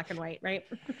 Black and white. Right.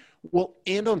 Well,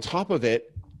 and on top of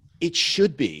it, it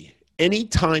should be. Any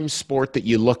time sport that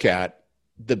you look at,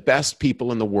 the best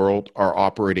people in the world are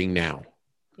operating now.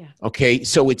 Yeah. Okay.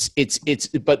 So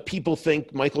but people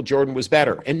think Michael Jordan was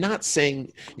better, and not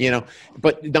saying,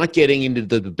 but not getting into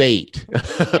the debate,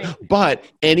 but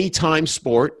anytime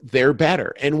sport, they're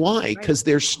better. And why? Because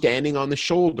they're standing on the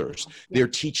shoulders. They're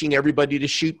teaching everybody to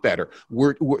shoot better.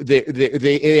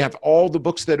 They have all the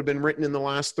books that have been written in the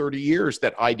last 30 years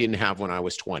that I didn't have when I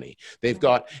was 20. They've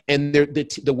got, and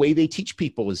the way they teach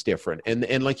people is different.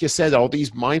 And like you said, all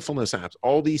these mindfulness apps,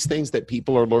 all these things that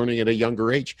people are learning at a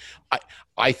younger age,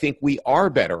 I think we are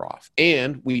better off,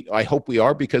 and I hope we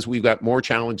are, because we've got more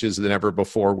challenges than ever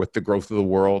before with the growth of the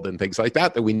world and things like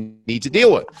that we need to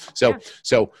deal with.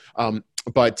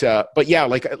 But yeah,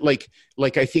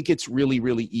 like I think it's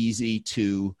really easy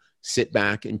to sit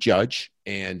back and judge,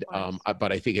 and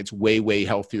but I think it's way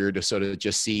healthier to sort of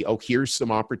just see, here's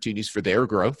some opportunities for their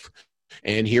growth,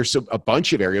 and here's a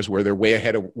bunch of areas where they're way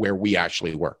ahead of where we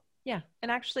actually were. Yeah.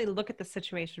 And actually look at the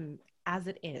situation as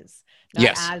it is,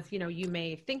 not as, you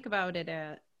may think about it,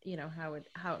 how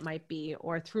it might be,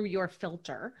 or through your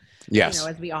filter,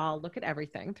 as we all look at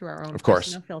everything through our own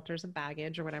personal filters of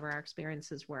baggage or whatever our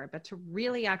experiences were, but to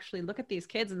really actually look at these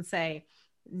kids and say,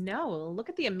 no, look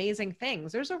at the amazing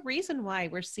things. There's a reason why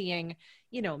we're seeing,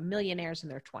 millionaires in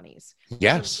their 20s.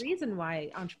 Yes. There's a reason why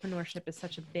entrepreneurship is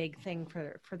such a big thing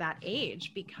for that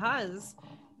age, because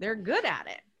they're good at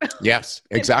it. Yes,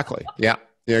 exactly. Yeah,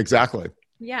 exactly.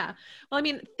 Yeah. Well, I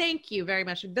mean, thank you very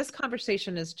much. This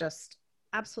conversation is just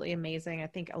absolutely amazing. I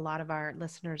think a lot of our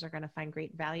listeners are going to find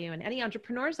great value, and any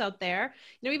entrepreneurs out there,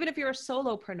 even if you're a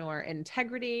solopreneur,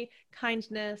 integrity,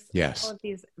 kindness, all of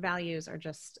these values are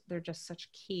they're just such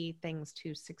key things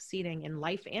to succeeding in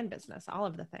life and business, all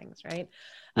of the things, right?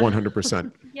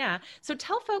 100%. Yeah. So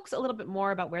tell folks a little bit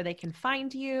more about where they can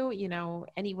find you,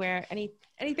 anywhere,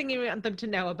 anything you want them to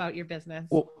know about your business.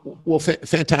 Well,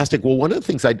 fantastic. Well, one of the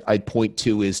things I'd point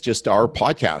to is just our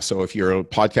podcast. So if you're a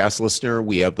podcast listener,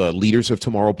 we have the Leaders of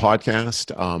Tomorrow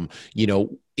podcast.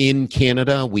 In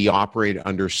Canada, we operate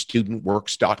under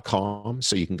studentworks.com.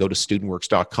 So you can go to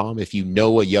studentworks.com. If you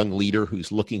know a young leader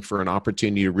who's looking for an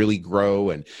opportunity to really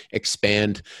grow and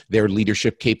expand their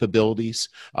leadership capabilities,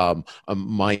 I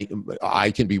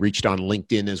can be reached on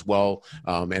LinkedIn as well.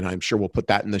 And I'm sure we'll put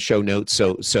that in the show notes.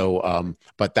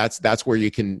 But that's where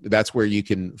you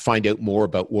can find out more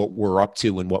about what we're up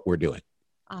to and what we're doing.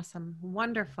 Awesome.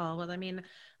 Wonderful. Well, I mean,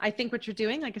 I think what you're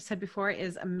doing, like I said before,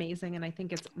 is amazing. And I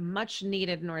think it's much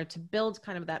needed in order to build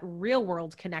kind of that real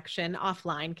world connection,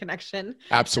 offline connection.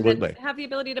 Absolutely. And have the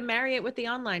ability to marry it with the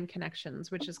online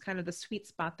connections, which is kind of the sweet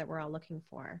spot that we're all looking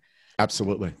for.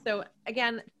 Absolutely. So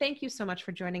again, thank you so much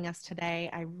for joining us today.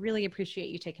 I really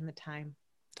appreciate you taking the time.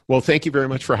 Well, thank you very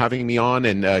much for having me on,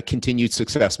 and continued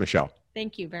success, Michelle.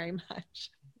 Thank you very much.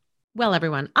 Well,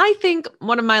 everyone, I think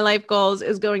one of my life goals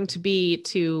is going to be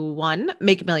to 1,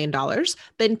 make $1 million,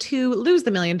 then 2, lose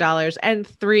the $1 million, and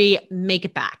 3, make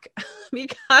it back.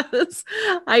 Because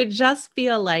I just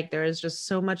feel like there is just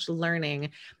so much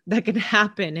learning that can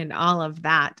happen in all of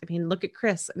that. I mean, look at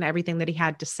Chris and everything that he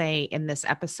had to say in this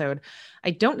episode.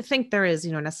 I don't think there is,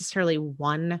 necessarily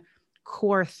one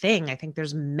core thing. I think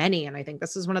there's many. And I think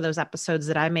this is one of those episodes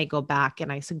that I may go back,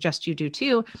 and I suggest you do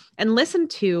too, and listen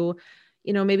to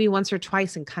maybe once or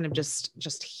twice and kind of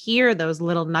just hear those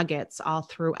little nuggets all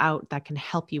throughout that can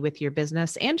help you with your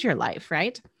business and your life,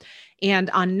 right? And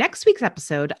on next week's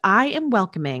episode, I am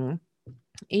welcoming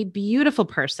a beautiful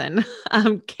person,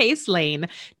 Case Lane,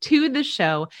 to the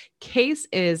show. Case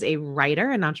is a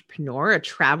writer, an entrepreneur, a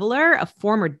traveler, a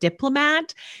former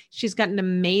diplomat. She's got an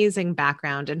amazing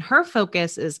background, and her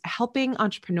focus is helping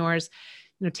entrepreneurs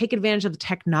take advantage of the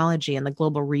technology and the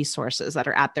global resources that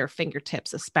are at their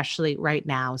fingertips, especially right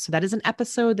now. So that is an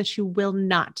episode that you will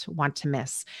not want to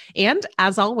miss. And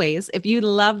as always, if you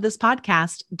love this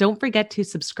podcast, don't forget to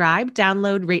subscribe,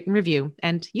 download, rate, and review.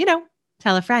 And,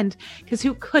 tell a friend, because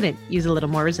who couldn't use a little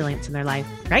more resilience in their life,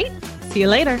 right? See you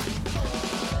later.